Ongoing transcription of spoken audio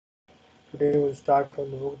Today we'll start from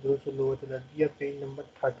the book Daroos-ul-Lughat-ul-Arabia, page number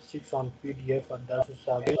 36 on PDF for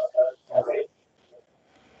Daroos-ul-Sabit.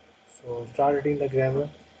 So start reading the grammar.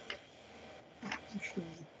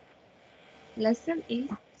 Lesson is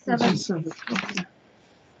Lesson 7. 7. Okay.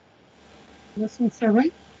 Lesson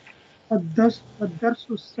 7.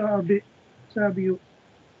 Daroos-ul-Sabit.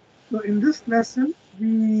 So in this lesson,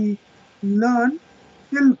 we learn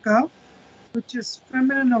tilka, which is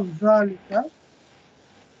feminine of zalika,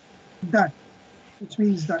 that, which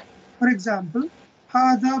means that. For example,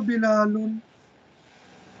 hada bilalun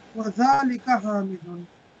wa zalika hamidun.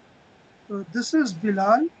 So this is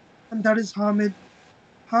Bilal and that is Hamid.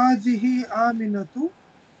 Hadihi Aminatu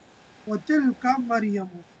wa tilka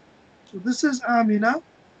Maryamu. So this is Amina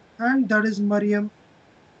and that is Maryam.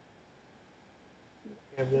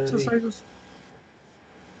 Exercises.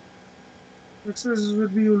 Exercises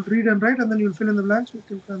would be you'll read and write and then you'll fill in the blanks with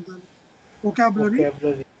tilka and zalika. Vocabulary.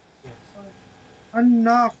 Yes.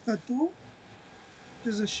 An-naqatu, which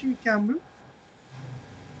is a she camel.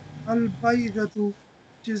 Al-baydatu,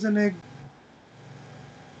 which is an egg.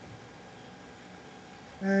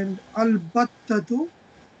 And al-battatu,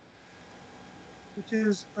 which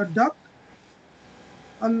is a duck.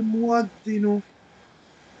 Al-muaddinu,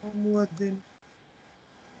 or muaddin.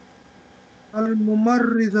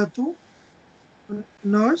 Al-mumarridatu,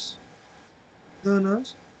 nurse, the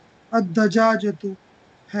nurse. Ad-dajajatu,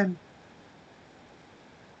 hen.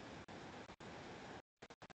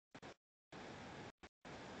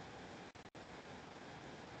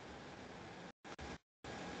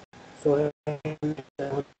 So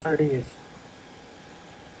what reading is?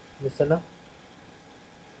 Listen.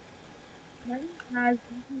 Man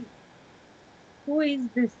hazihi. Who is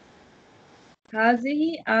this?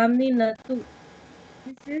 Hazihi Aminatu.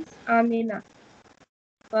 This is Amina.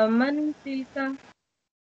 Waman tilka.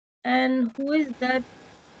 And who is that?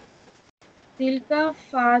 Tilka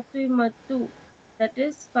Fatimatu. That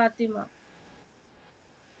is Fatima.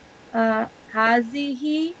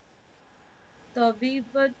 Hazihi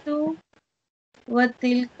Tabibatu wa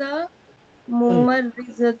tilka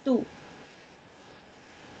Mumarrizatu.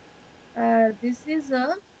 This is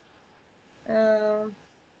a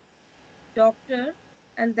doctor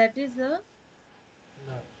and that is a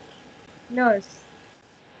nurse.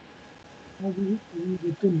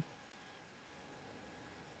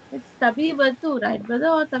 It's Tabibatu, right, brother,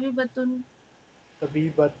 or Tabibatun?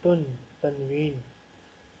 Tabibatun, Tanween.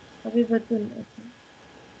 Tabibatun, okay.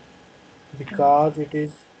 Because it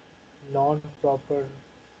is non-proper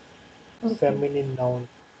feminine noun.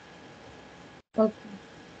 Okay.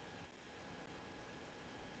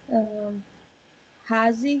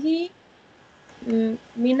 Hazihi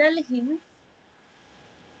minal Hind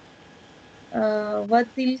wa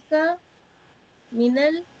tilka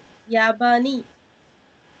minal Yabani.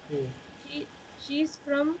 She's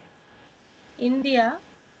from India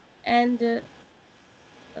and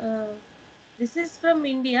this is from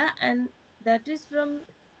India and that is from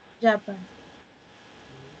Japan.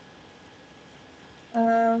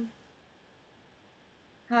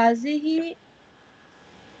 Hazihi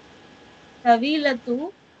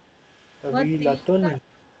Tawilatu wa tilka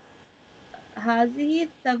Hazihi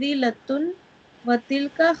Tawilatun wa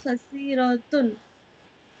tilka Khasiratun.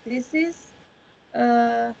 This is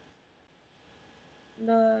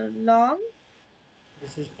long.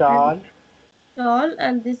 This is tall. Tall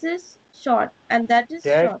and this is short and that is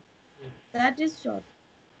short. That is short.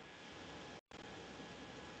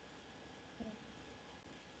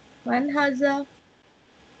 Man haza.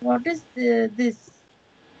 What is this?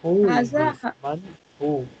 Who is Haza. this? Man,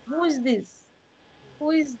 who? Who is this?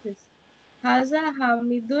 Who is this? Haza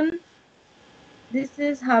Hamidun. This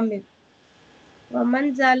is Hamid.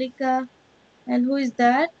 Waman Zalika. And who is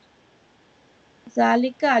that?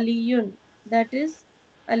 Zalika Aliyun. That is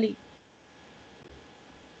Ali.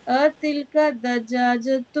 Tilka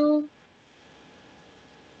Dajajatu.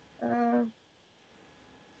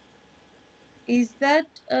 Is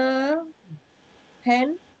that a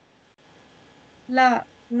hen? La.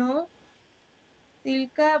 No.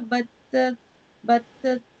 Tilka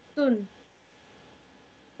Battatun.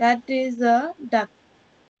 That is a duck.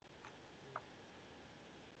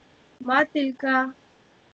 Ma Tilka.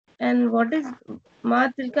 And what is Ma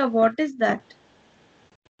Tilka? What is that?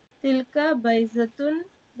 Tilka Baizatun.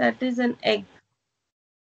 That is an egg.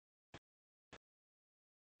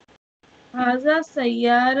 Haza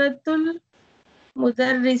Sayyaratul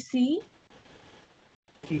Mudarrisi.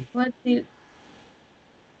 What is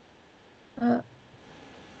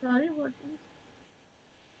sorry, what is?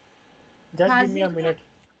 Just give me a minute.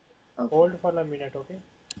 Okay. Hold for a minute, okay?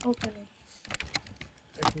 Okay.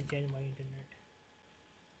 Let me change my internet.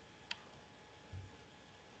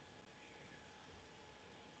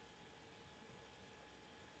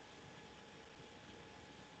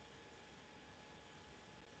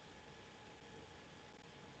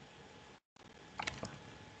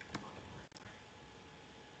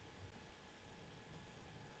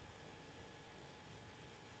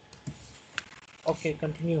 Okay,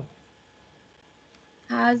 continue.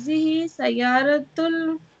 هذه سيارة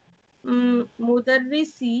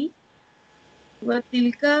المدرس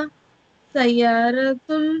وتلك سيارة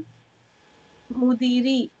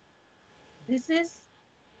المدير. This is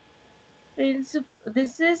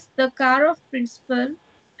This is the car of principal,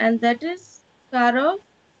 and that is car of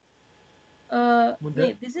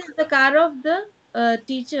Mudar. this is the car of the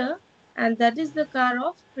teacher, and that is the car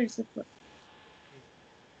of principal.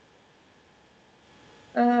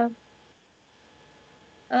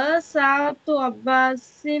 ساعة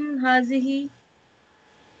عباس هذه.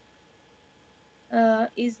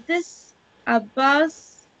 Is this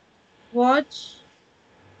Abbas watch?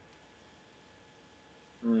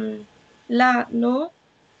 لا, no.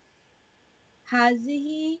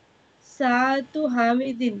 هذه ساعة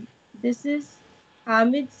حامد. This is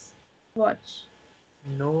Hamid's watch.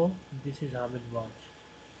 No, this is Hamid watch.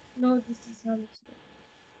 No, this is Hamid's watch.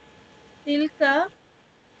 تلك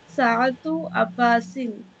ساعة عباس.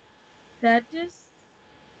 That is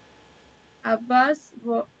Abbas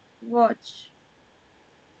watch.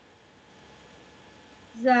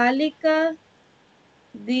 ذلك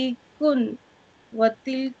ديك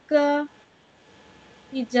وتلك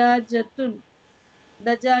دجاجة.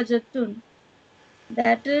 That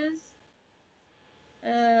is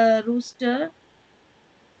rooster,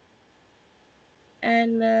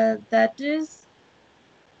 and that is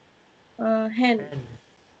hen. And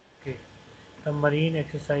okay. The marine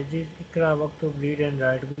exercises. Ikra, Waktub, read and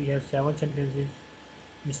write. We have 7 sentences.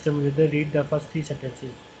 Mr. Mujadder, read the first 3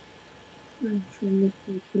 sentences.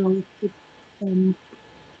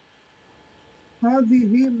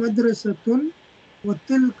 هذه مدرسة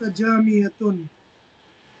وتلك جامعة.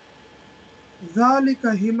 ذلك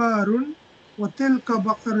حمار وتلك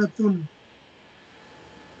بقرة.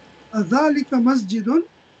 أذلك مسجد؟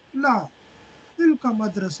 لا، تلك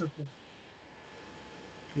مدرسة.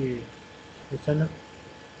 Okay. Listen.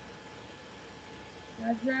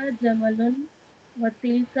 هذا جمل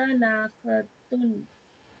وتلك ناقة.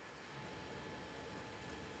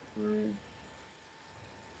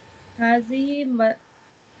 هذه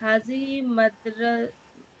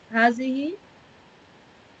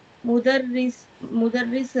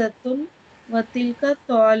مدرسة وتلك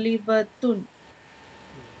طالبة.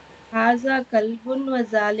 هذا كلب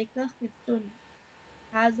وذلك خط.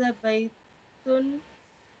 هذا بيت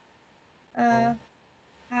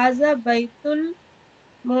هذا بيت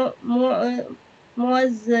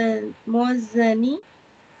المؤذن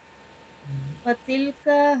وتلك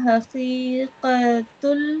حقيقة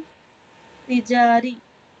التجاري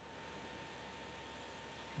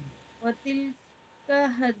وتلك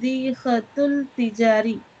حديقة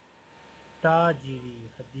التجاري. Tajiri.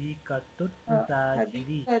 Hadikatut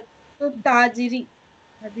tajiri. حديقة التاجري.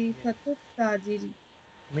 حديقة التاجري.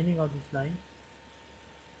 Meaning of this line?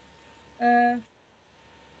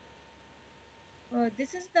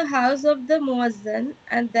 This is the house of the muazzin,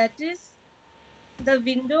 and that is the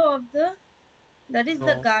window of the, that is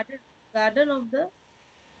the garden of the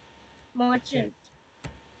merchant.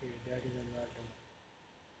 Okay, that is another.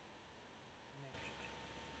 Next.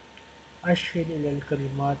 أشر إلى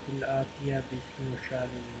الكلمات الآتية باسم مشار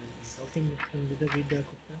إليه. Okay, Mr. Mujadder, read the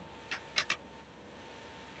question.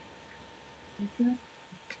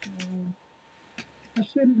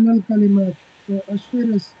 أشر إلى الكلمات.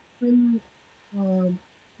 أشر spell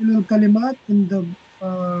إلى الكلمات in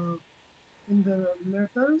the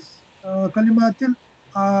letters. كلمات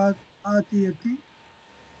الآتية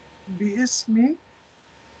باسم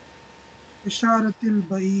إشارة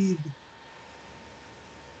البعيد.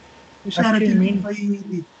 إشارة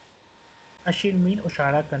البعيد. Ashir mean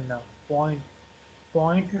ushara karna. Point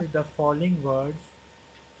to the following words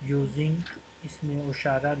using isme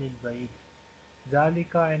ushara lil baid.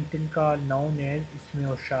 Zalika and tilka are known as isme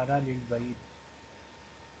ushara lil baid.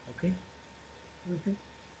 Okay? Okay.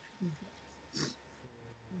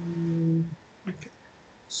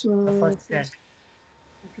 So The first 10.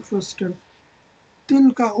 Okay, first 10.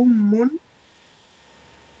 Tilka ummun.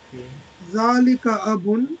 Okay. Zalika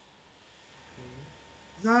abun. Okay.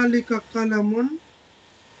 Zalika qalamun.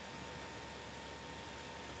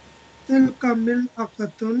 Tilka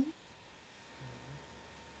mil'aqatun.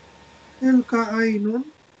 Tilka aynun.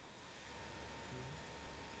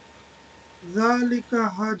 Zalika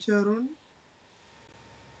hajarun.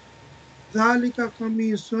 Zalika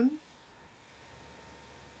qamisun.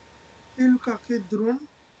 Tilka qidrun.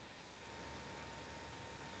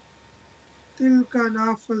 Tilka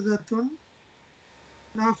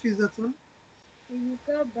nafizatun. تلك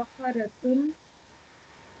بقرة.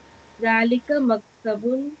 ذلك مكتب.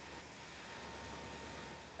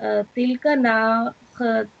 تلك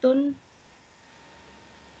ناقة.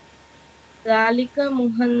 Zalika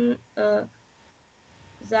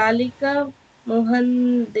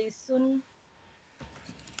muhandisun.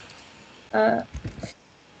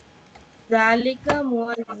 Zalika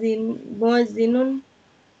muazzinun.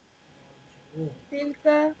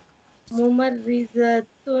 Tilka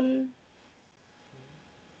mumarrizatun.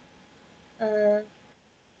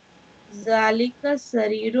 Zalika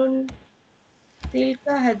sarirun.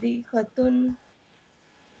 Tilka hadiqatun.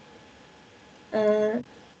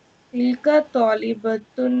 Tilka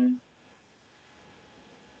talibatun.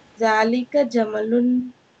 Zalika jamalun.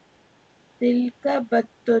 Tilka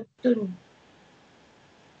battatun.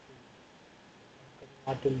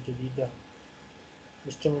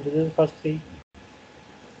 Mr. Muntazir, first three.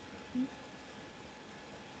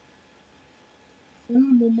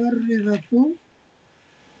 Al-Mumarridatu,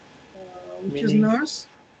 which is Meaning? nurse.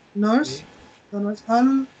 Nurse. The nurse.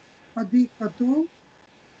 Al-Hadiqatu.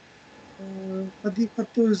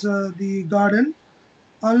 Hadiqatu is the garden.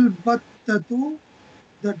 Al-Battatu,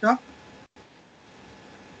 the duck.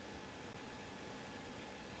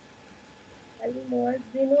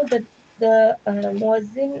 Al-Muazzinu, the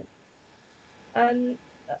Muazzin.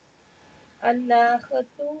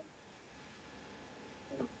 An-Nakhatu,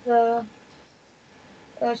 the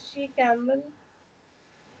she camel.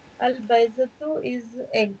 Al-Baizatu is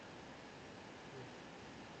egg.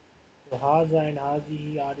 So Haza and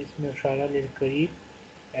Hazihi are ism ishara lil qareeb,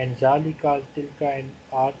 and Zalika al Tilka and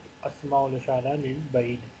are asma ul ishara lil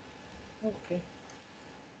baid. Okay.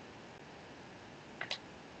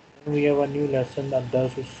 Then we have a new lesson,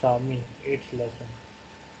 Daroos-ul-Sami, 8th lesson.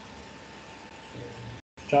 So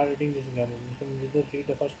start reading this again. You can just read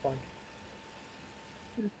the first point.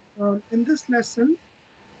 In this lesson,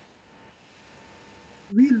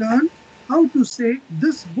 we learn how to say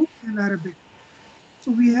this book in Arabic.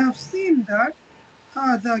 So we have seen that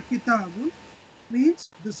هذا كتاب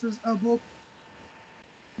means this is a book.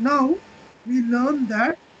 Now we learn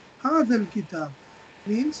that هذا الكتاب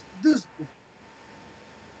means this book.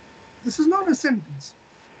 This is not a sentence.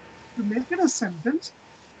 To make it a sentence,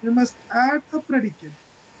 we must add a predicate.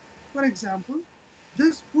 For example,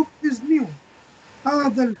 this book is new.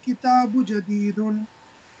 هذا الكتاب جديد.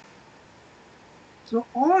 So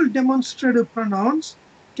all demonstrative pronouns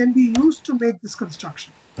can be used to make this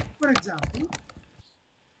construction. For example,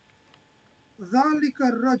 ذلك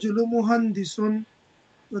الرجل مهندس.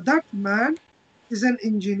 So that man is an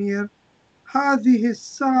engineer. هذه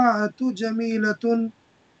الساعة جميلة.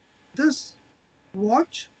 This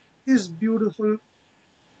watch is beautiful.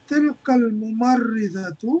 تلك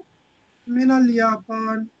الممرضة من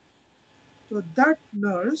اليابان. So that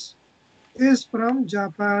nurse is from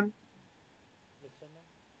Japan.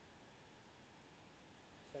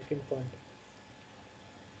 Second point.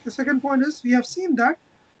 The second point is we have seen that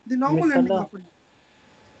the normal ending of a noun.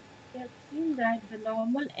 We have seen that the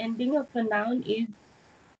normal ending of a noun is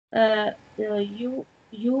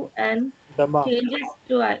u and Dama. changes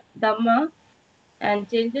to dhamma and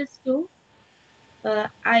changes to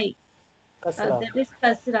I. Kasra. That is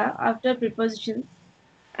kasra after prepositions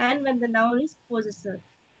and when the noun is possessor.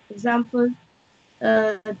 Example,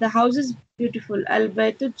 the house is beautiful.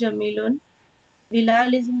 Al-baytu jamilun.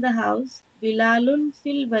 Bilal is in the house. Bilalun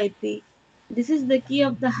fil bayti. This is the key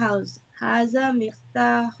of the house. Haza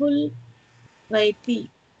miftahul bayti.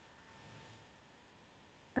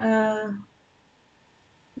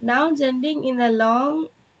 Nouns ending in a long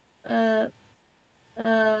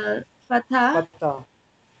fatha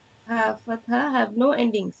have no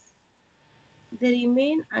endings. They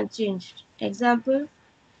remain unchanged. Example,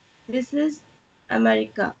 this is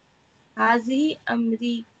America. Hazihi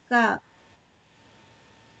Amerika.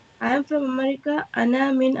 I am from America.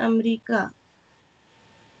 Ana min America.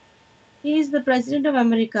 He is the president of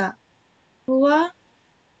America. Huwa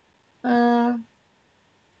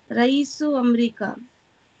Raisu America.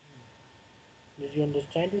 Did you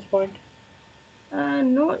understand this point?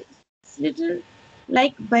 No, it's little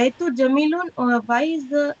like Baitu Jamilun, or why is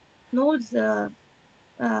the nodes jar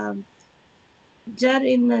in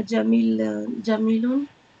Jamilun?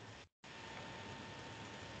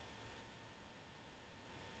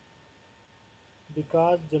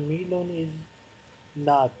 Because Jamilun is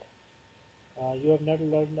not. You have not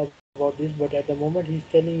learned about this, but at the moment he's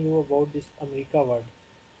telling you about this America word.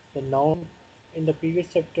 The noun in the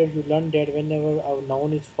previous chapter you learned that whenever a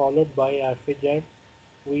noun is followed by a jar,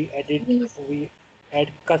 we Yes.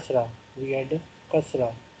 add kasra. We add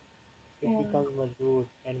kasra. It becomes majroor,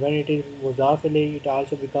 and when it is mudaf ilayhi, it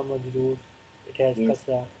also becomes majroor. It has Yes.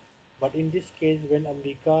 kasra. But in this case, when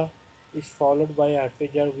America is followed by a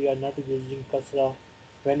jar, we are not using kasra.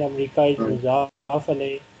 When America is mudaf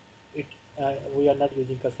ilayhi, it we are not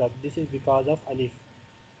using kasra. This is because of alif.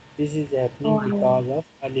 This is happening Oh, yeah. because of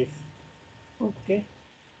alif. Okay. Okay.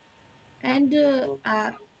 And So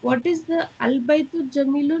what is the Al-Baytu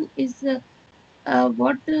Jamilun is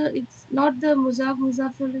what it's not the Muzaf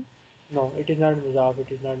alayh. no, it is not muzaf.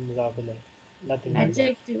 It is not muzaf alayh. Nothing like that.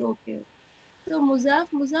 Adjective. Okay. So Muzaf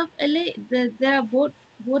alayh, there are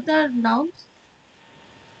both are nouns.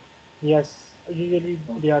 Yes, usually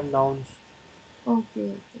Oh, they are nouns.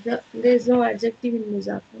 okay. There is no adjective in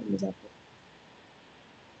Muzaf.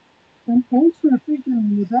 And also, I think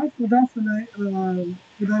in Mudaf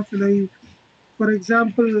ilay, for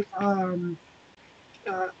example, uh,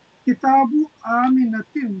 Kitabu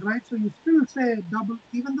Aminatin, right? So you still say double,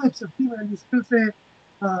 even though it's a female, you still say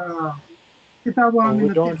uh, Kitabu No,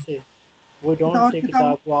 Aminatin. we don't Or say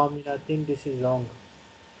Kitabu, kitab wa amin. I think this is wrong.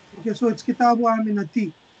 okay, so it's Kitabu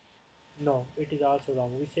Aminati. No, it is also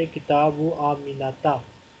wrong. We say kitabu aminata Oh,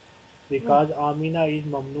 because amina is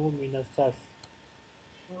mamnu min as-sarf.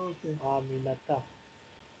 okay. Aminata.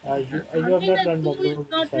 You have not learned Aminatu mamnu is min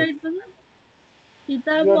not as-sarf. right, brother. You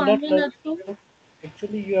Kitabu have not learned. Aminatu.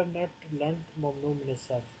 Actually, you have not learned mamnu min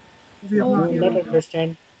as-sarf. We So have you not will Okay, not learned okay, that.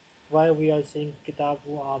 understand why we are saying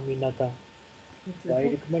kitabu aminata. So Okay, I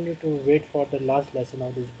recommend you to wait for the last lesson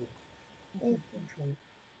of this book. okay, okay. inshallah.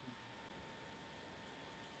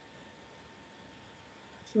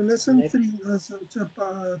 So lesson Next, 3,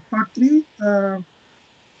 part 3,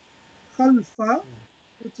 Khalfa,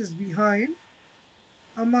 which is behind,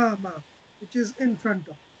 Amama, which is in front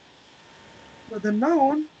of. So the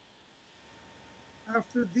noun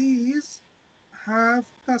after these have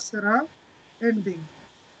kasra ending.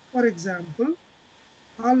 For example,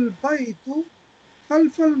 al-baytu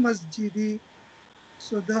khalf al-masjidi.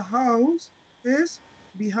 So the house is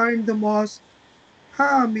behind the mosque.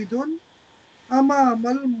 Hamidun amam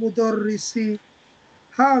al-mudarrisi.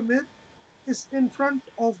 Hamid is in front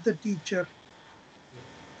of the teacher.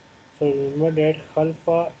 so remember that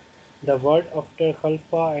khalfa, the word after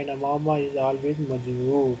khalfa and amama is always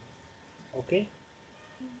majroor. Okay?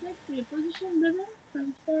 Is that preposition, brother?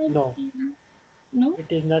 Sometimes No, no,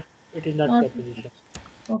 it is not. It is not not preposition,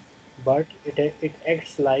 okay. but it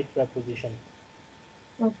acts like preposition.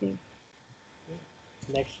 Okay.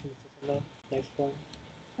 Next, next point.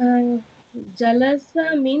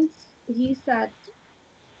 Jalasa means he sat.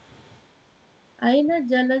 Aina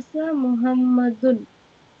jalasa Muhammadun.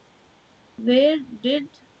 Where did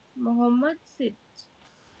Muhammad sit?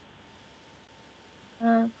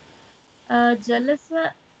 Uh,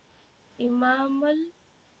 Jalasa Imam al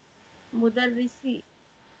Mudarrisi.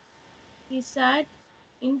 He sat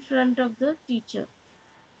in front of the teacher.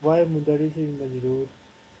 Why mudaris is majroor?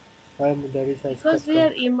 Why mudaris has Because we kasra?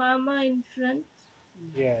 have imama in front.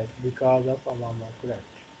 Yes, because of amama. Correct.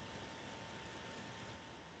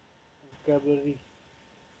 Vocabulary.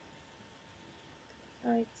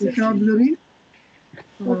 It's a Vocabulary,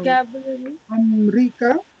 vocabulary.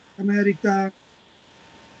 America, America,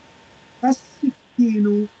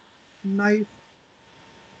 as-sikkinu, knife,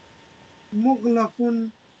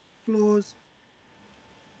 mughlaqun, close,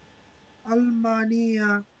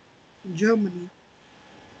 Almania, Germany,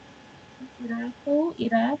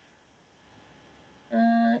 Iraq.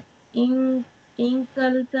 Uh, in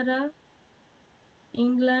Inglaterra,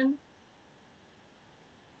 England.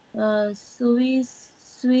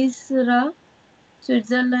 Switzerland,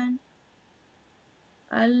 Switzerland,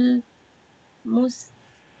 Al Mus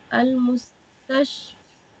Al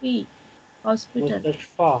Mustashfi Hospital,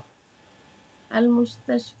 Mustashfa. Al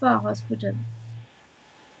Mustashfa Hospital.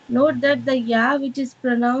 Note that the ya, which is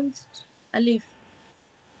pronounced alif,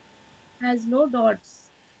 has no dots.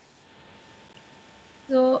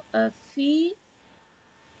 So fi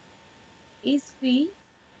is fi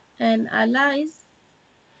and Allah is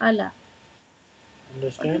Allah. What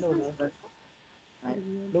Understand is or this? not? I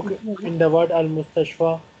don't Look know. in the word al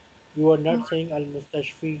mustashfa. You are not saying al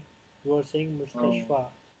mustashfi. You are saying Oh,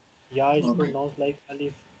 mustashfa. Ya is okay, pronounced like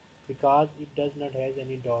alif because it does not have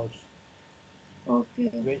any dots. okay.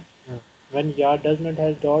 When when ya does not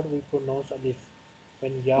have dot, we pronounce alif.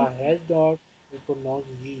 When ya Okay. has dot, we pronounce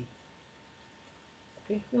v.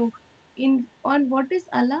 Okay. So in on what is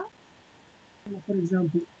Allah? for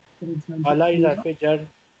example, Allah is Allah, a jar,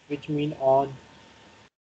 which mean on.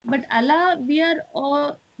 But Allah, we are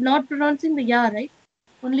all not pronouncing the ya, right?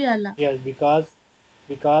 Only Allah. Yes,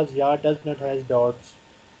 because ya does not has dots.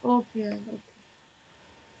 Okay, okay.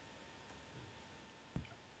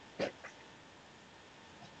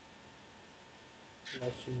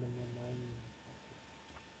 Lesson number 9.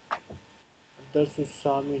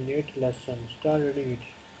 Daroos-ul-Lughat-ul-Arabia 8 lessons. Start reading it.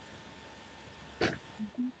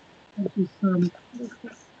 this is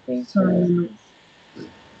سائل.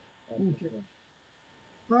 Okay.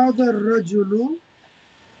 هذا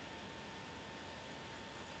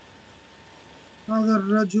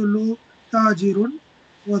الرجل تاجر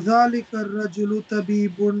وذلك الرجل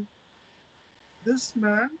طبيب. This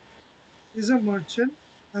man is a merchant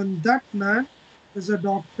and that man is a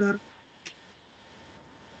doctor.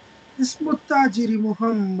 اسم التاجر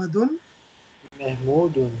محمد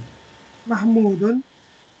محمود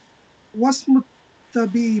واسم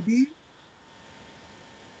الطبيب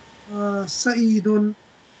سعيد.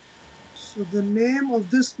 So the name of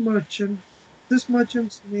this merchant, the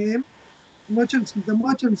merchant's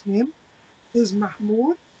name is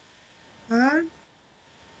Mahmoud and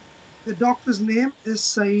the doctor's name is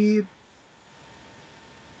Saeed.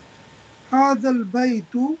 هذا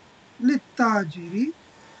البيت للتاجر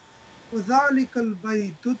وذلك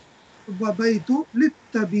البيت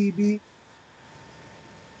للطبيب.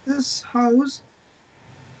 This house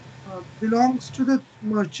belongs to the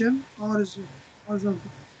merchant or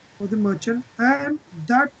the merchant, and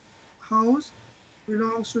that house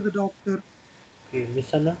belongs to the doctor. Okay,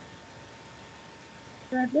 Misana.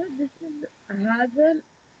 Brother, this is هذا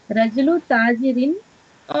رجل تاجر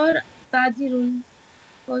or تاجر.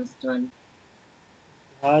 First one.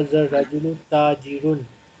 هذا الرجل تاجر.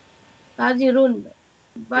 تاجر.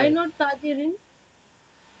 Why Yes. not تاجر?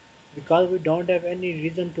 Because we don't have any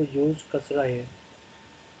reason to use kasra here.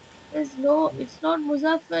 There's no, it's not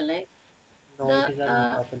muzaf alayh. No, it is not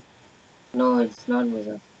mudaf alayh. No, it's not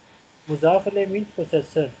muzaf. Mudaf alayh means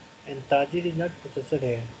possessor, and tajir is not possessor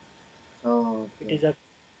here. Oh, okay.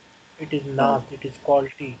 It is naat, it is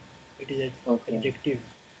quality, it is Okay. adjective.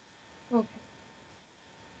 Okay.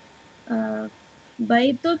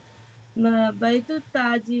 بيت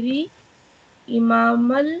التاجر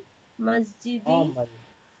إمام المسجد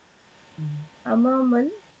أمام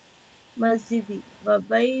المسجد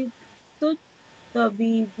وبيت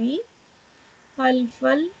الطبيب خلف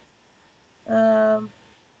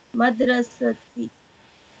المدرسة.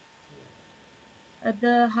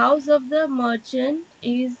 The house of the merchant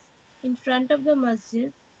is in front of the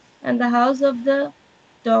masjid and the house of the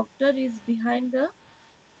doctor is behind the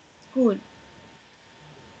school.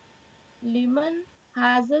 Liman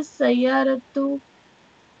has a sayaratu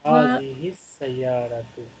هذه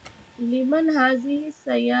السيارة. liman hazihi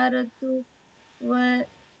sayaratu wa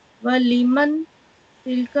liman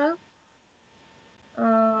tilka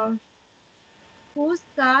whose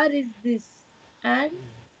car is this and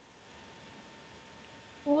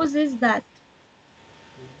whose is that.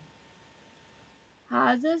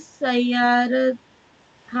 Haza sayaratu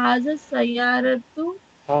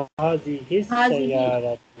هذه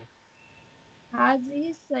السيارة.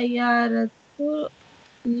 hazihi sayaratu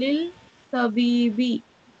lil tabibi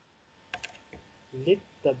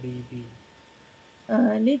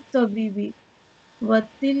للطبيب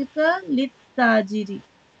وتلك للتاجر.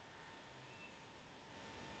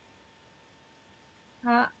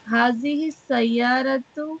 هذه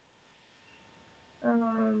السيارة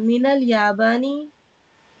من اليابان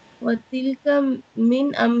وتلك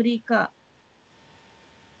من أمريكا.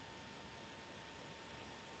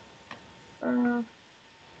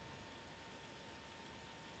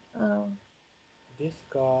 This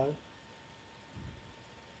car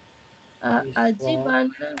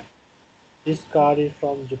this car is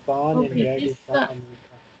from Japan, okay, and that is from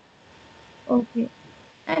America. Okay.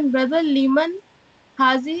 And brother Liman,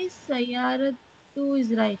 Hazi Sayaratu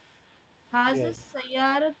is right. Hazi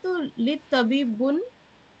Sayaratu lit tabibun.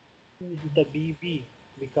 The BB,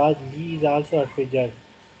 because Lee is also a figure.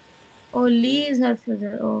 Oh, Lee is her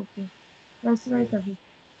figure. Oh, okay. That's right, Yes. Abhi.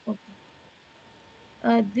 Okay.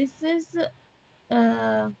 This is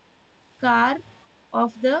car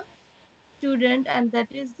of the student and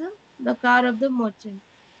that is the car of the merchant.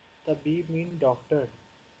 The B means doctor.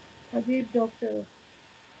 Habib doctor.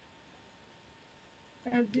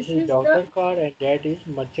 And This this is is doctor the car, and that is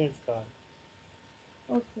merchant's car.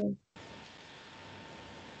 okay.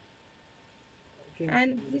 Okay.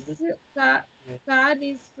 And this car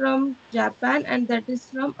is from Japan and that is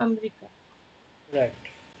from America. Correct.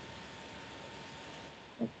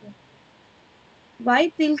 Okay. Why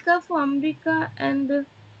Tilka for America and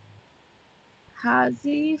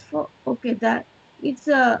Hazi for okay that it's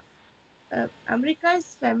America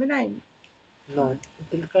is feminine. No,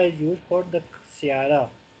 Tilka is used for the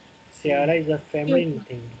Ciara. Ciara is a feminine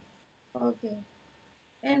thing. Okay.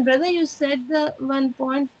 And brother, you said the one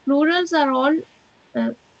point plurals are all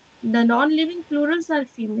the non-living plurals are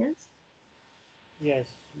females.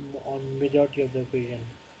 Yes, on majority of the occasion.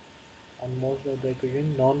 On most of the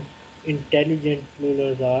occasion, non-intelligent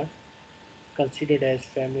plurals are considered as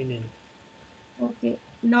feminine. Okay.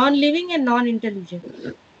 Non-living and non-intelligent.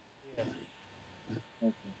 Yes.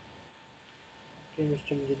 Okay. Okay,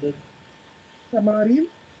 Mr. Mujaddid. تمارين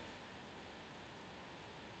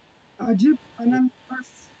أجب عن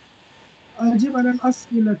أجب عن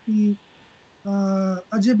الأسئلة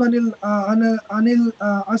أجب عن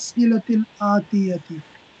الأسئلة الآتية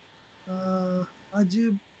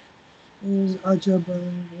أجب is أجب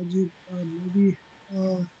أجب maybe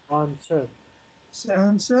Answer.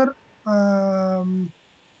 answer عن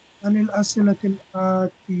الأسئلة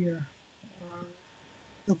الآتية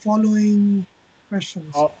the following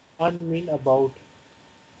questions. An mean about.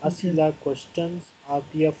 Okay. Asila questions.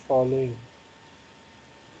 Atiya following.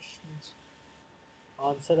 Questions.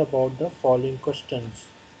 Answer about the following questions.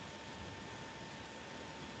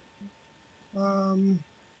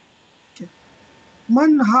 Okay.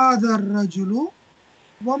 من هذا الرجل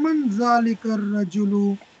ومن ذلك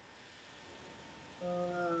الرجل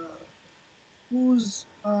who's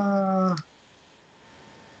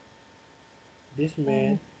This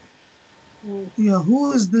man. yeah,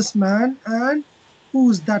 who is this man and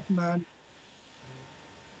who's that man?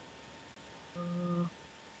 You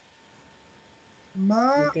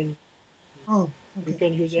Ma. can Oh, you okay.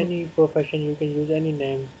 can use So, any profession. You can use any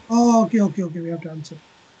name. oh, okay. We have to answer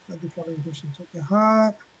the following questions. Okay.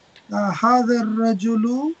 هذا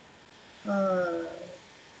الرجل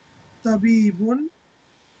طبيب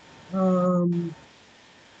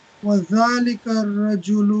وذلك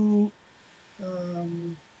الرجل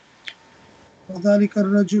وذلك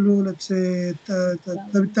الرجل let's say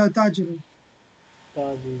تاجر.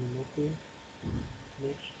 Tajin. Okay.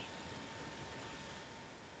 Next.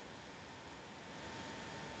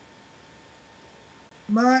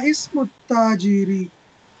 ما اسم التاجر?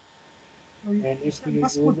 And You if say you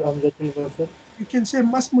use Hamzatul Wasl, you can say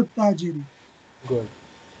ما اسم التاجر. good.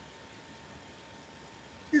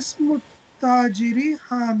 اسم التاجر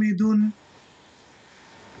حامد.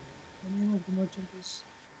 The name of the merchant is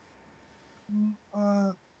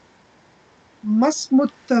ما اسم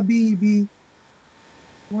الطبيب?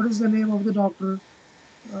 What is the name of the doctor?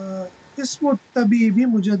 اسم الطبيب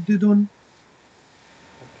مجدد.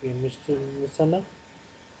 Okay, Mr. Musana.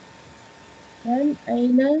 من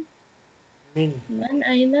أين Min. من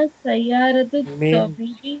أين سيارة Min.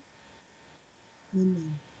 الطبيب؟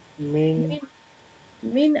 من Min. من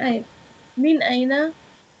من أين من أين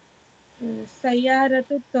سيارة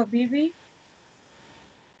الطبيب؟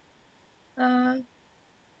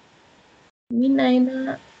 من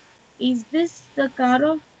أين is this the car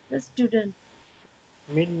of the student?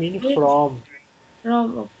 Min mean Where from.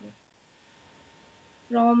 from? Okay.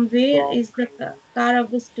 From where From is the car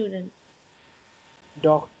of the student?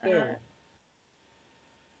 doctor.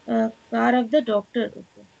 Car of the doctor.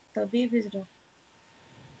 Okay. Tabib is doctor.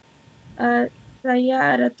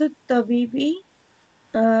 سيارة الطبيب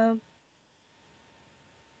uh,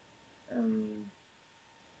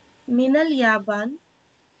 من اليابان.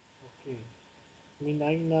 Okay. Min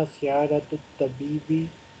aina siyaratu tabibi.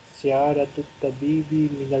 Siyaratu tabibi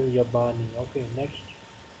min al yabani. Okay, next.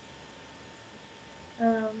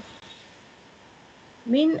 um,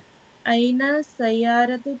 من أين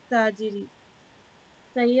سيارة التاجر؟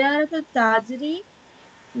 سيارة التاجر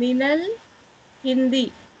من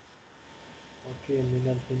الهندي. Okay, min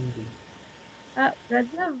al hindi.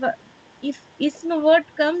 Brother, if ism word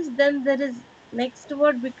comes, then there is next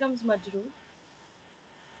word becomes majroor.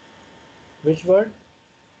 Which word?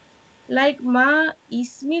 Like ma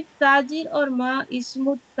ismi tajir or ma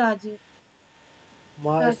ismut tajir.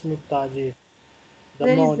 Ma ismu tajir.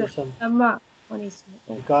 There Dhamma is on a ism. ma on ism.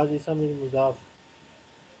 Okay. Because ism is mudaf.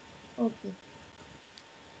 Okay.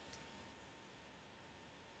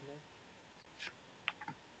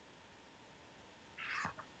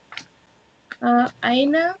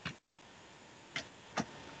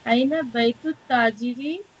 Aina baytut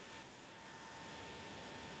tajiri.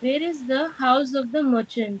 Where is the house of the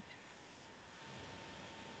merchant?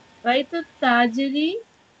 Baytut tajiri.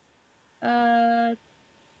 Uh,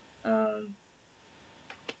 um,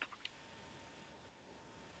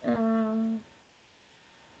 uh,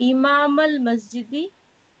 Imam al Masjidi.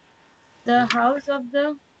 The house of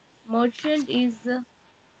the merchant is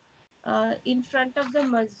in front of the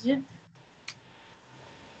masjid.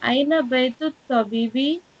 Aina baytut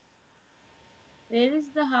tabibi. Where is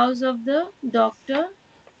the house of the doctor?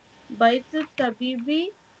 Baytut tabibi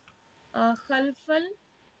khalfal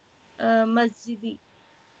masjidi.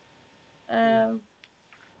 Uh,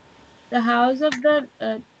 the house of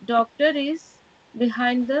the doctor is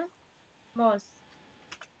behind the mosque.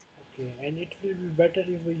 Okay, and it will be better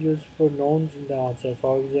if we use pronouns in the answer.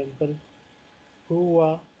 For example,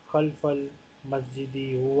 huwa khalfal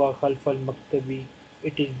Masjidi huwa khalfal maktabi.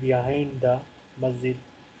 It is behind the masjid.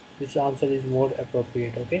 This answer is more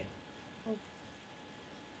appropriate. Okay. Okay.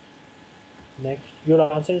 Next,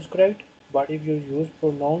 your answer is correct. But if you use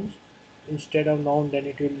pronouns instead of noun, then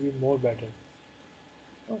it will be more better.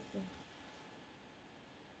 Okay.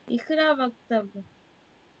 اقرأ واكتب.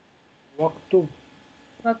 Waktub.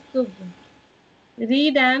 واكتب.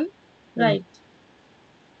 Read and write.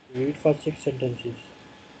 Read for 6 sentences.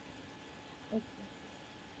 Okay.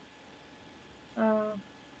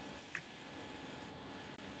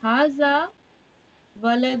 هذا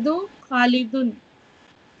ولد خالد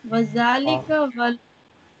وذلك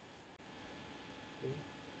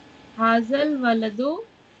هذا الولد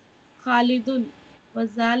خالد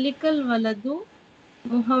وذلك الولد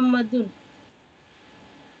محمد.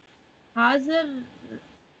 هذا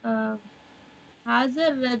هذا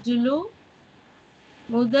الرجل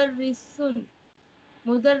مدرس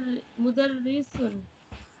مدرس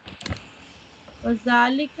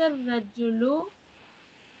وذلك الرجل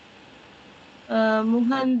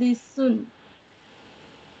مهندس.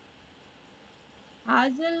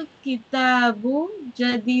 هذا الكتاب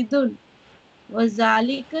جديد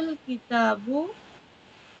وذلك الكتاب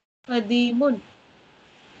قديم.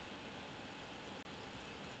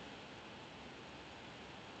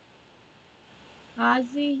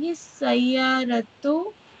 هذه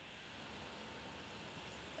السيارة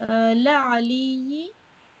لعلي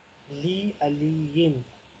لعلي.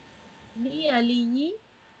 لعلي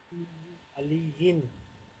Aliyin.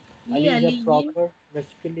 Ali is a لعلي. proper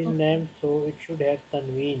masculine Okay. name, so it should have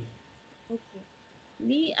tanween. Okay.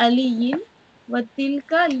 لعلي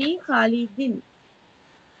وتلك لخالد.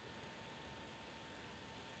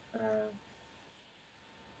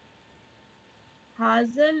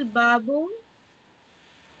 هذا الباب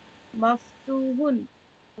مفتوح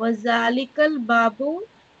وذلك الباب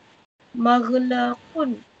مغلق.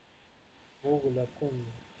 مغلق.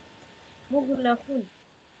 مغلق.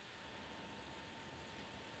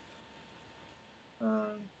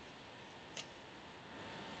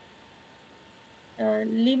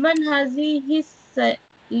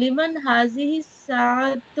 لمن هذه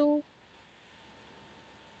الساعة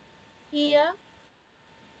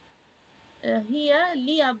هي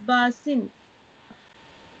لعباس.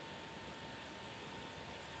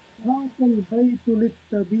 هذا البيت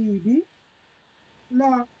للطبيب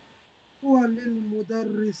لا هو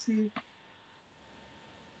للمدرس.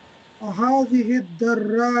 وهذه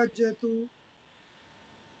الدراجة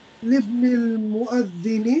لابن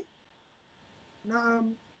المؤذن.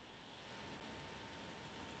 نعم.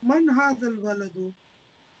 من هذا الولد؟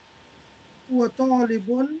 هو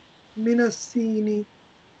طالب من الصين.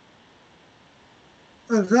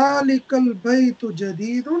 ذلك البيت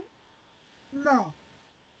جديد؟ لا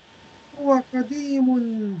هو قديم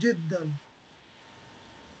جدا.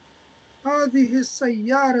 هذه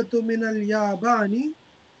السيارة من اليابان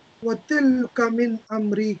وتلك من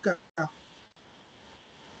أمريكا.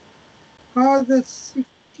 هذا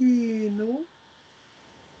السكين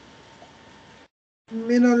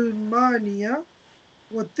من ألمانيا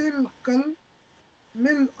وتلك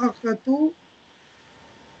الملعقة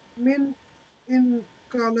من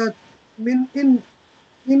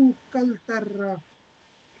إنكلترا.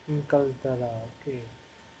 Inkaltara. Okay.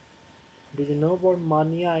 Did you know about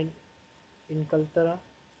Mania in Inkaltara?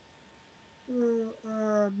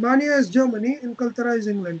 Mania is Germany, Inkaltara is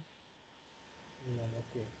England. No.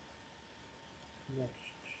 Okay. Next.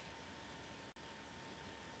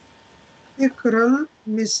 اقرأ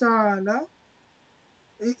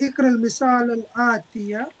المثال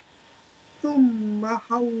الآتي ثم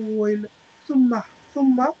حول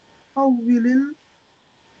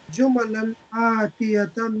الجمل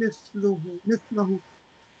الآتية مثله.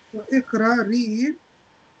 اقرأ read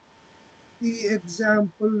the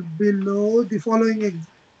example below the following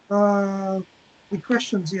the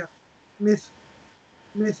questions here. مثال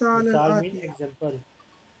Misal mean الآتية. example.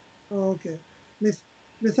 Okay.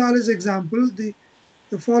 مثال is example.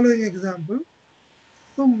 The following example.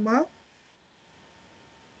 ثم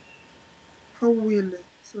حول.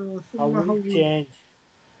 So How ثم will حول. change.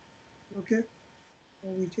 Okay.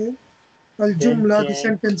 Okay. Then الجملة, the change.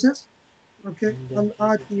 sentences. Okay. Then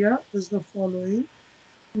الآتية is the following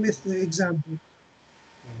with the example.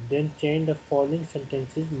 change the following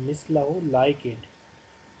sentences. Mislahu like it.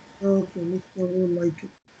 Okay. مثله like it.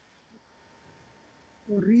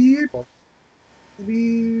 So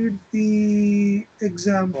read the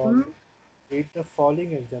example. Read the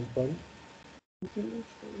following example.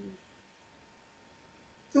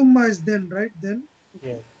 ثم is then, right? Then. Okay.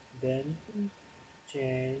 Yes. Then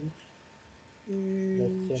change the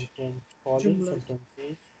Change sentence. Following jumlas.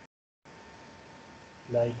 sentences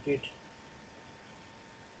like it.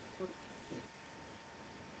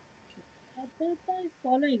 Atrita is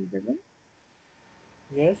following, doesn't it?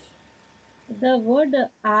 Yes, The word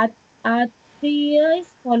atriya is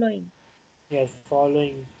following. yes,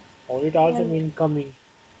 following, or it also Following. means coming.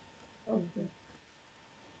 Okay.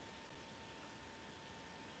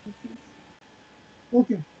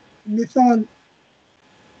 Okay. مثال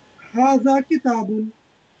هذا كتاب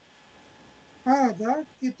هذا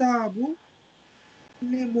كتاب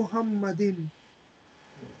لمحمد.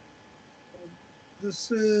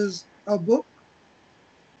 This is a book.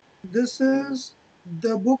 This is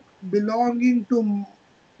the book belonging to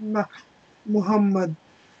Muhammad.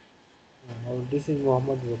 Oh, this is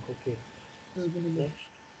Muhammad book. Okay. This is Muhammad. Next.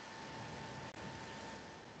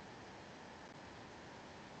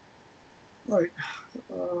 Right.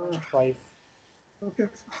 5. Okay.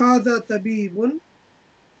 هذا طبيب.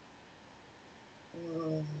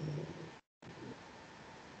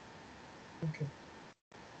 Okay.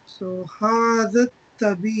 So هذا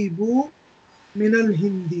الطبيب من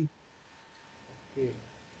الهند. Okay.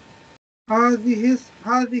 هذه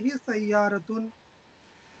سيارة.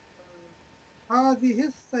 هذه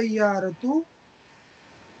السيارة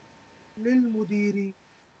للمدير.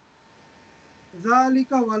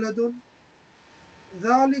 ذلك ولد.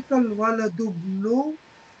 ذلك الولد ابن.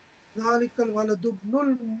 ذلك الولد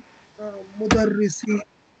ابن المدرس.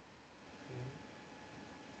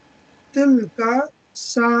 تلك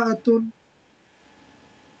ساعة.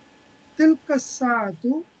 تلك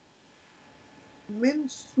الساعة من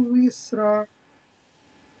سويسرا.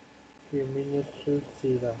 Minister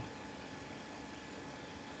Sira.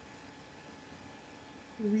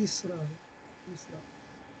 سويسرا.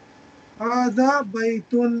 هذا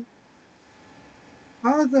بيت.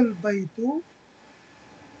 هذا البيت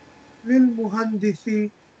للمهندس.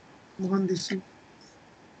 مهندس.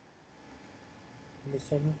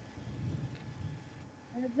 Listen.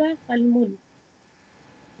 هذا قلم.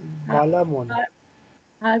 Kalamun.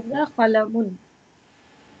 هذا قلم.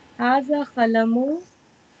 هذا قلم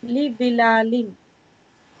لبلال.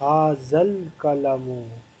 Hazal kalamu.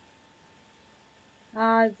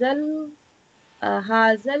 هذا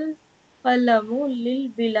هذا القلم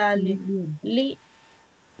للبلال. لي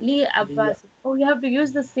Liya. Abbas. Oh, you have to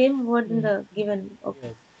use the same word in the given.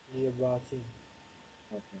 Okay. Yes. Liyabasin.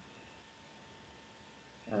 Okay.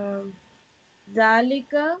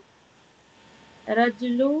 ذلك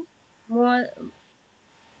رجل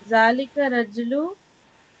ذلك رجل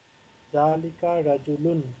Dalika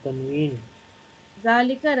rajulun. Tanween.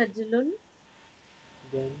 ذلك رجل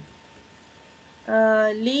Then.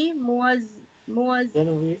 لي Then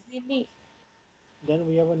موزني.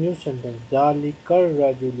 we have a new sentence. Dalikar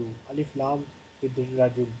rajulu. Alif lam with the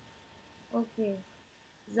rajul. Okay.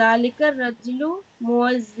 ذلك الرجل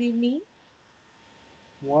موزني.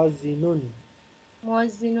 Muazzinun.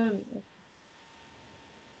 موزن.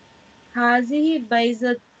 هذه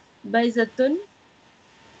بيزة.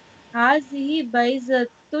 هذه بيزة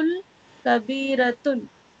كبيرة.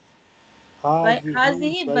 Hazihil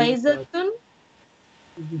هذه بيزة. baydat.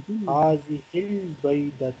 Hazihil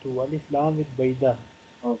baydatu. Alif lam with bayda.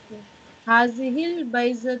 Okay. هذه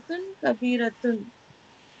البيزة كبيرة.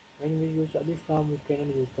 When we use alif lam, we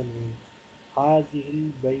cannot use tanween.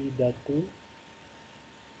 Hazihil baydatu.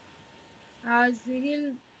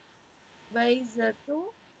 هذه البيزة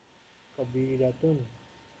Kabiratun.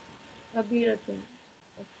 كبيرة.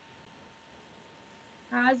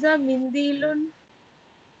 هذا منديل.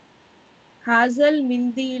 هذا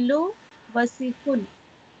المنديل وسيخ.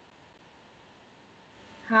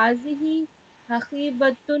 هذه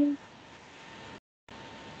حقيبة.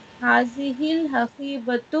 هذه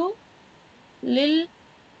الحقيبة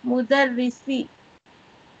للمدرس.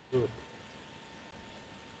 Good.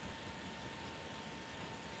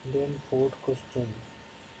 Then fourth question.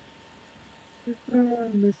 اقرأ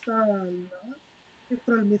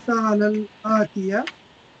المثال الآتي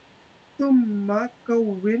ثم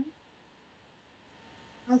كون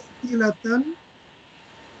أسئلة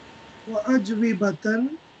وأجوبة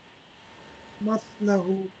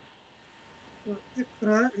مثله. So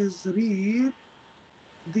اقرأ is read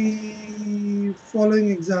the following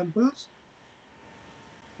examples.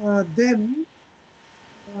 Then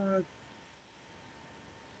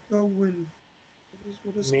كون.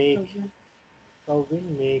 What is Make. كون? Kawin,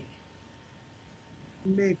 make.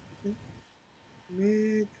 Make. Okay.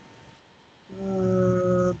 Make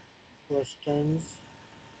Questions.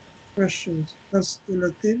 questions.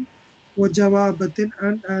 أسئلة وجوابة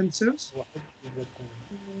and answers. وأجوبة.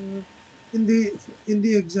 In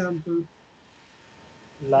the example.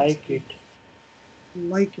 Like it.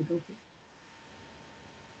 Like it. Okay.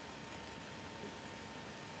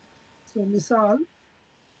 So مثال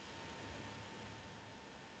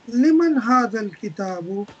لمن هذا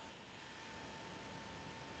الكتاب؟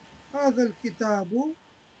 هذا الكتاب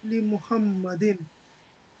لمحمد.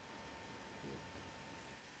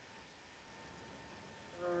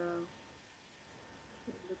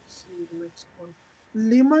 Let's see the next one.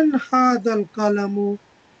 لمن هذا القلم؟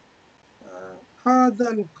 هذا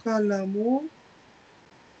القلم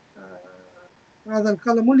هذا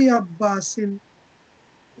القلم لعباس.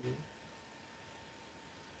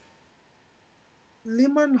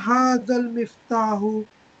 لمن هذا المفتاح؟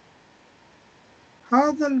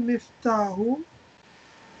 هذا المفتاح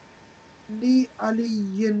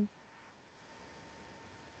لعلي.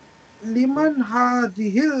 لمن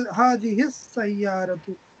هذه السيارة؟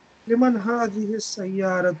 لمن هذه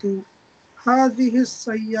السيارة؟ هذه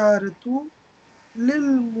السيارة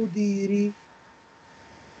للمدير.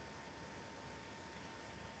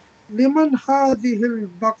 لمن هذه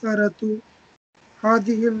البقرة؟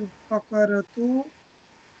 هذه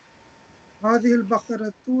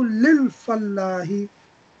البقرة للفلاح.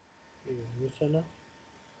 مثلا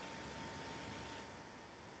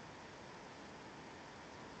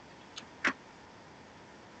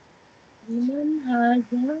لمن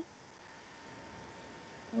هذا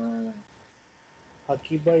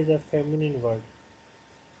Akiba is a feminine word.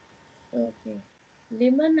 okay.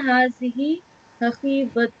 لمن هذه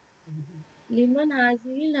حقيبة لمن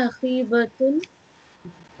هذه الحقيبة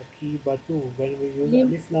Akibatu. When we use لم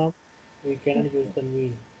alif lam, we cannot use the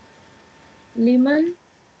meen. لمن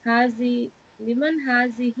هذه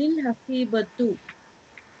الحقيبة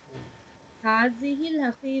هذه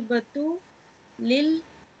الحقيبة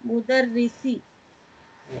للمدرس.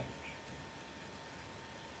 Yeah.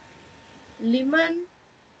 لمن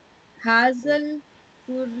هذا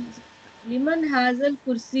الكرسي لمن هذا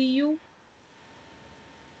الكرسي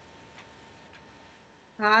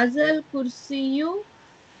هذا الكرسي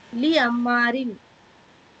لعمار.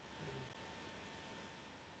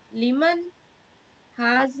 لمن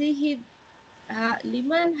هذه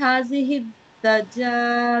لمن هذه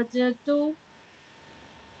الدجاجة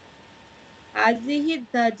هذه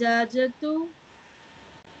الدجاجة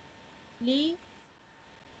لبنت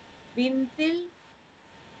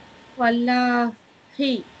الفلاح.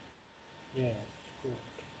 Yes. Good.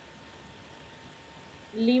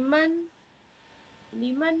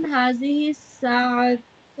 لمن هذه الساعة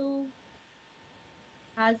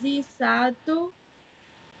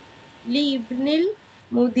لابن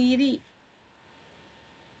المدير.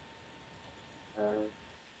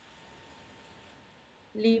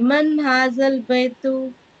 لمن هذا البيت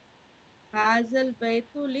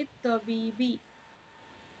للطبيب.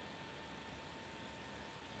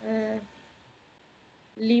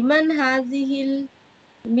 لمن هذه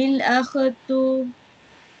الملأخة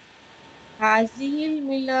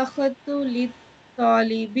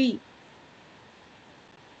للطالب.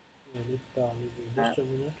 Just a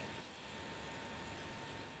minute.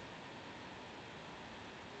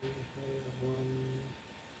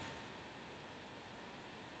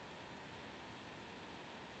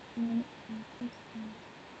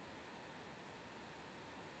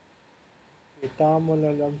 كتاب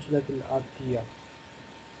الأمثلة الآتية.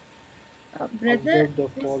 Brother, Observe the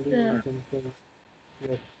this following examples.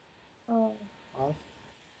 Yes. Ask.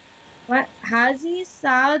 هذه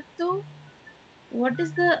الساعة, what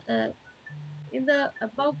is the in the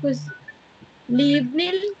above question لابن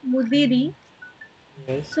المدير.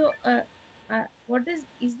 Yes. So what is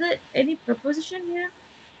there any preposition here?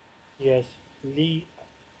 Yes. Li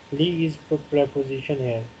is preposition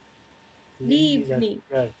here. Li is a لابن.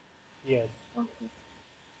 verb. Yes. Okay.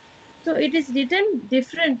 So it is written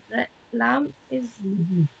different, right? Lam is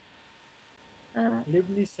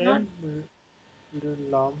Libni not same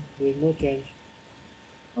lam. There is no change.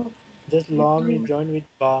 okay. Just lam is Ibn. joined with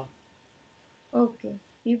ba. Okay.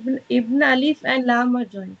 Ibn Alif and Lam are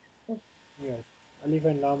joined. Okay. Yes. Alif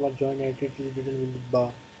and lam are joined and it is written with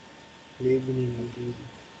ba. Libni.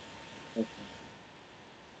 Okay.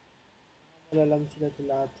 الأمثلة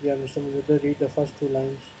الآتية. Mr. Mujahid, read the first two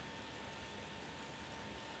lines.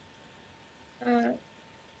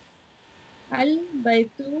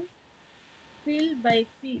 البيت في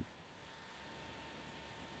البيت.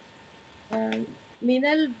 من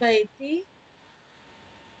البيت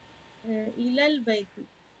إلى البيت.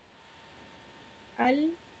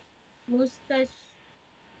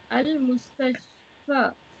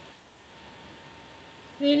 المستشفى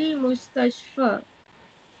في المستشفى.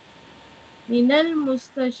 من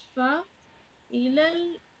المستشفى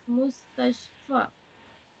إلى المستشفى.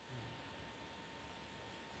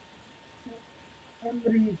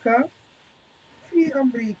 أمريكا في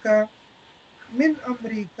أمريكا. من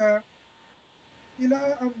أمريكا إلى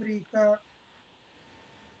أمريكا.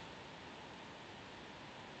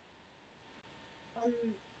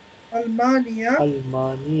 ألمانيا.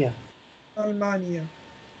 ألمانيا. ألمانيا.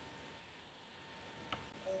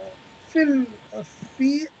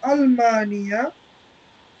 في ألمانيا.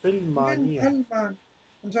 في ألمانيا. من ألمان.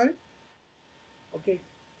 I'm sorry. Okay,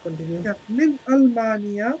 continue. Yeah. من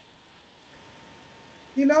ألمانيا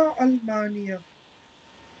إلى ألمانيا.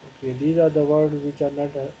 Okay, these are the words which are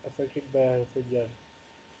not affected by harf-jar.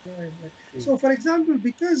 Right, right. So, for example,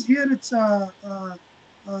 because here it's the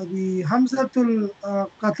Hamzatul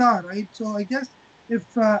Qatar, right? So, I guess if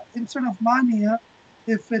instead of Mania,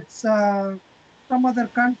 if it's some other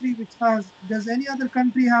country which has, does any other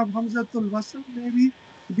country have Hamzatul Wasl? Maybe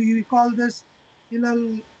do you call this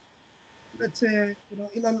Ilal, let's say,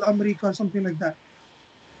 Ilal America or something like that?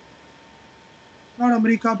 Not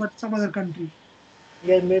America, but some other country.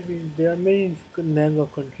 Yeah, maybe there are many names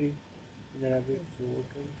of country in Arabic,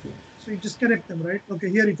 So you just connect them, right? Okay,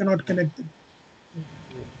 here you cannot connect them.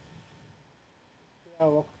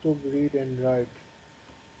 Waktub, read and write.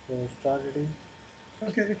 So start reading.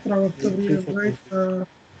 Okay, اقرأ واكتب read and write.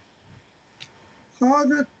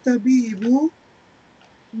 هذا الطبيب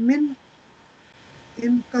من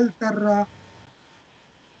إنكلترا.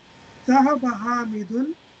 ذهب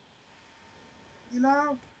حامد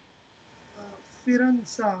إلى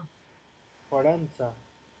فرنسا. فرنسا.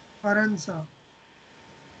 فرنسا.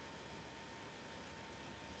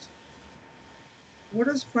 What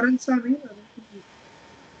does Faransa mean? I don't think it...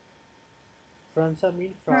 Fransa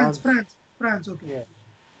means France. France, okay. Yeah.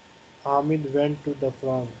 Hamid went to the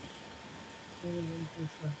France.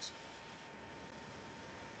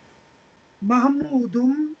 محمود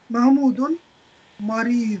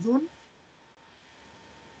مريض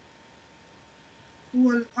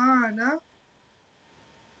هو الآن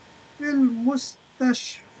في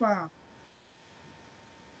المستشفى.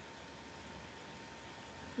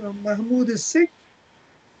 So Mahmoud is sick.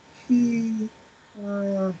 He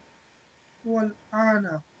هو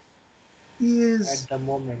الآن. He is at the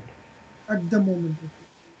moment. At the moment.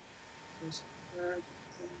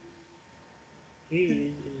 He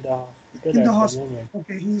is in the hospital In the at the hospital. moment.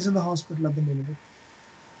 Okay, he is in the hospital at the moment.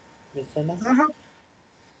 Listen. ذهب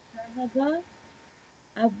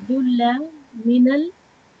عبد الله من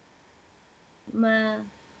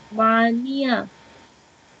المانيا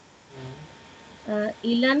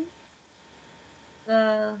إلى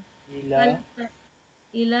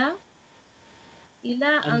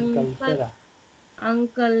أنكلترا.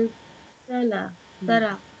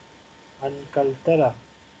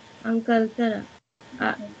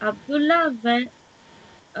 Abdullah went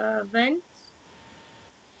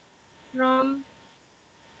from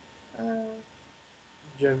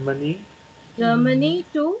Germany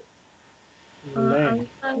to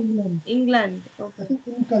England. Okay.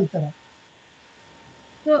 Inkaltara.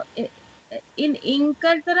 So in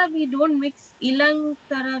Inkaltara we don't mix.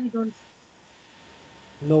 Ilangtara we don't.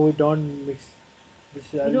 No, we don't mix. We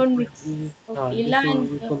don't mix. Okay. This is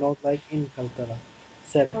we pronounce like Inkaltara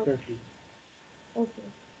separately. Okay.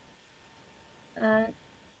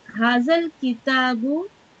 Hazal kitabu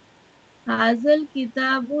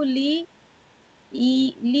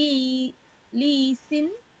li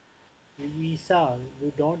isin. Lisa,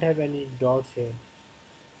 we don't have any dots here.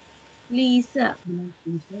 Lisa.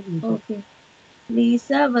 Okay.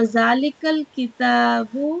 Lisa wazalikal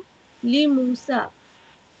kitabu li Musa.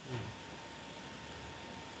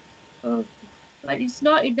 Okay. But it's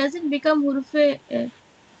not. It doesn't become hurufe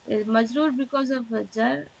majroor because of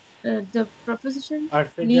jar. The preposition. Jar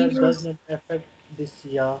does not affect this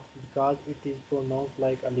ya because it is pronounced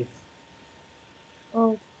like alif.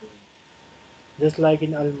 Okay. Just like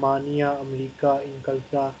in Almania, America, in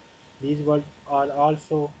Kalka, these words are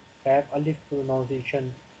also have alif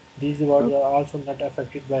pronunciation. These words are also not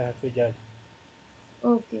affected by harf-jar.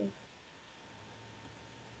 Okay.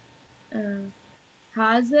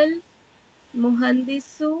 Hazal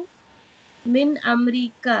muhandisu min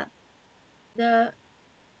America. The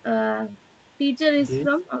teacher is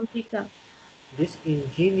from America. This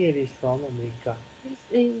engineer is from America. This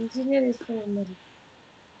engineer is from America.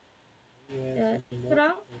 Yes,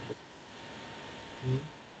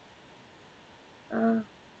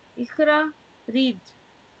 Ikra, read.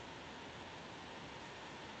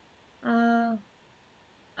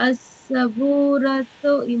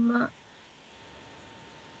 As-saburatu imama.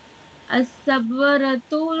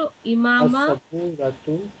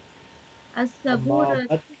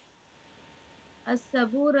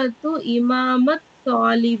 As-saburatu imamat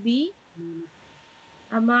talibi.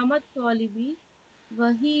 Amamat talibi.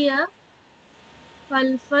 Wahiya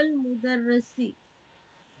falfal mudarrisi.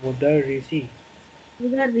 Mudarrisi.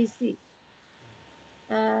 mudarrisi.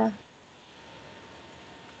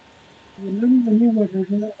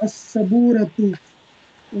 As-saburatu.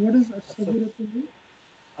 What does as-saburatu mean?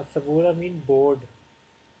 Asabura mean board,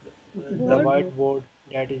 Okay, the Board. white board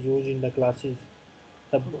that is used in the classes.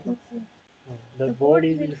 The, okay. Okay. the The board board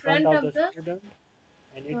is is in in front front of of the the student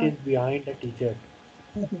and it uh, is behind the teacher.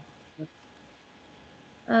 Okay.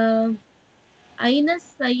 Aina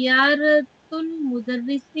sayyaratul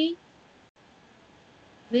mudarrisi.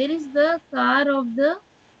 Where is the car of the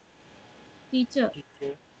teacher?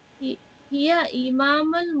 Teacher. Here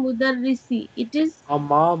Imam al mudarrisi. It is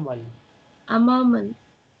Amamal. amaman.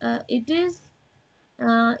 It is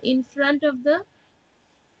in front of the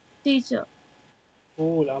teacher.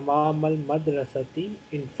 School. Amamal madrasati,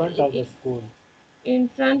 in front I- of the i- school. In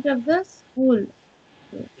front of the school.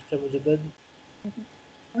 Mr. Mujaddad.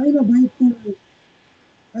 أين بيت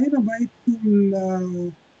أين بيت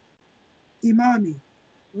الإمام?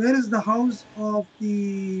 Where is the house of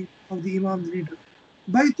the Imam, the leader?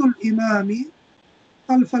 بيت الإمام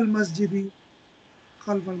خلف المسجد.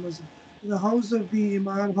 خلف المسجد. The house of the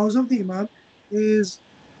Imam is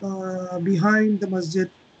behind the masjid.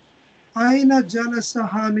 أين جلس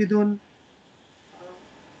حامد?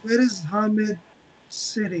 Where is Hamid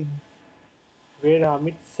sitting? Where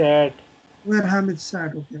Hamid sat. Where Hamid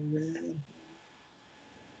sat? Okay, where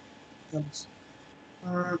جلس.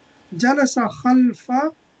 جلس خلف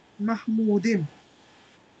محمود.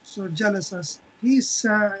 So jalasa, he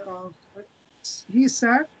sat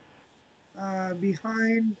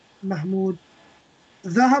behind Mahmud.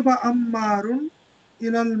 ذهب عمار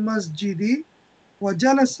إلى المسجد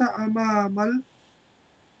وجلس أمام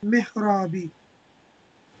المحراب.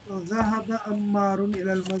 So ذهب عمار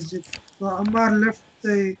إلى المسجد. So Ammar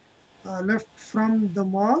left from the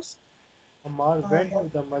mosque. Ammar went Uh, to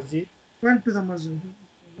the masjid. went to the masjid.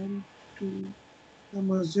 Went to the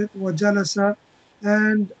masjid. وجلس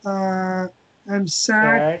and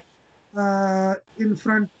sat Sat. in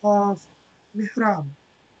front of mihrab.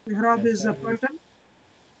 Mihrab Yes, is a that is. curtain.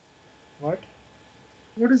 What?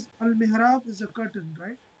 What is al mihrab? Is a curtain,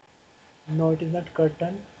 right? No, it is not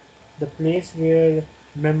curtain. The place where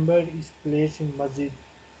member is placed in masjid.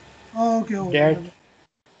 Oh, okay, That okay.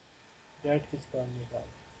 that is called niqab.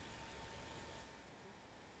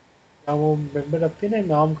 जहाँ वो member रखते हैं ना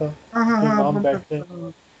इमाम का, हाँ हाँ जो हाँ इमाम मम्मी बैठते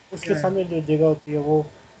हैं, उसके या सामने जो जगह होती है वो,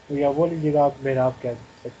 या वो वाली जगह आप मेहराब कह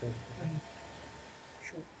सकते हैं उसको.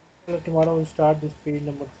 sure. चलो tomorrow we'll start this page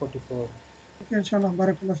number 44. Okay, inshallah.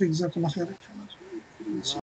 Barakallah fi jazakallah khair. Inshallah.